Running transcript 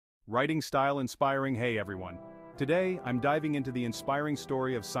Writing style inspiring. Hey everyone. Today, I'm diving into the inspiring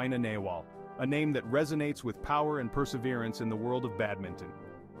story of Saina Nehwal, a name that resonates with power and perseverance in the world of badminton.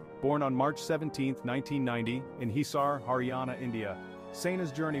 Born on March 17, 1990, in Hisar, Haryana, India,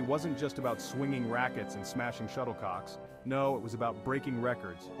 Saina's journey wasn't just about swinging rackets and smashing shuttlecocks. No, it was about breaking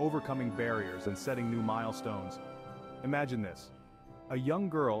records, overcoming barriers, and setting new milestones. Imagine this. A young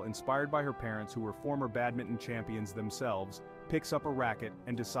girl inspired by her parents who were former badminton champions themselves, picks up a racket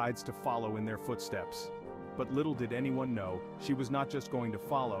and decides to follow in their footsteps. But little did anyone know, she was not just going to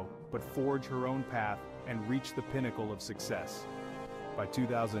follow, but forge her own path and reach the pinnacle of success. By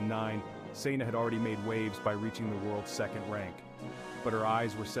 2009, Saina had already made waves by reaching the world's second rank. But her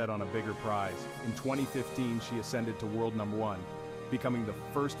eyes were set on a bigger prize. In 2015, she ascended to world number 1, becoming the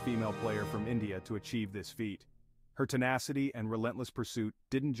first female player from India to achieve this feat. Her tenacity and relentless pursuit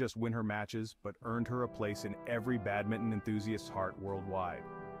didn't just win her matches, but earned her a place in every badminton enthusiast's heart worldwide.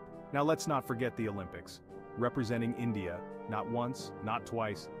 Now let's not forget the Olympics, representing India, not once, not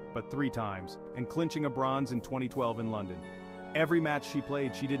twice, but 3 times, and clinching a bronze in 2012 in London. Every match she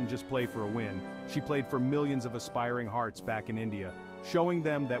played, she didn't just play for a win, she played for millions of aspiring hearts back in India, showing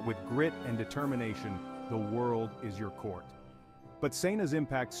them that with grit and determination, the world is your court. But Saina's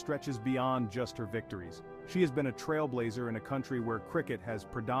impact stretches beyond just her victories. She has been a trailblazer in a country where cricket has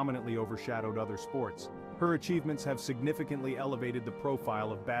predominantly overshadowed other sports. Her achievements have significantly elevated the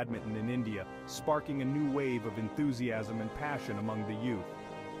profile of badminton in India, sparking a new wave of enthusiasm and passion among the youth.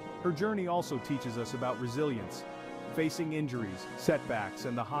 Her journey also teaches us about resilience. Facing injuries, setbacks,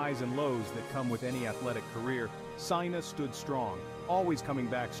 and the highs and lows that come with any athletic career, Saina stood strong, always coming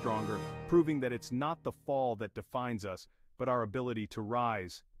back stronger, proving that it's not the fall that defines us, but our ability to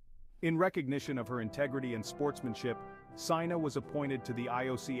rise. In recognition of her integrity and sportsmanship, Saina was appointed to the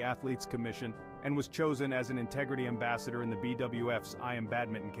IOC Athletes Commission and was chosen as an integrity ambassador in the BWF's I Am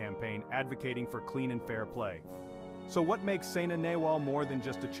Badminton campaign, advocating for clean and fair play. So what makes Saina Nehwal more than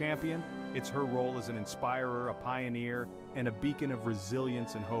just a champion? It's her role as an inspirer, a pioneer, and a beacon of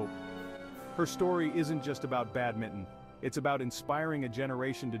resilience and hope. Her story isn't just about badminton. It's about inspiring a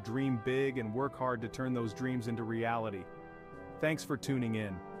generation to dream big and work hard to turn those dreams into reality. Thanks for tuning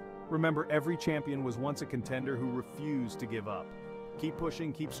in. Remember, every champion was once a contender who refused to give up. Keep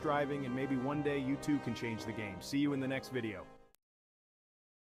pushing, keep striving, and maybe one day you too can change the game. See you in the next video.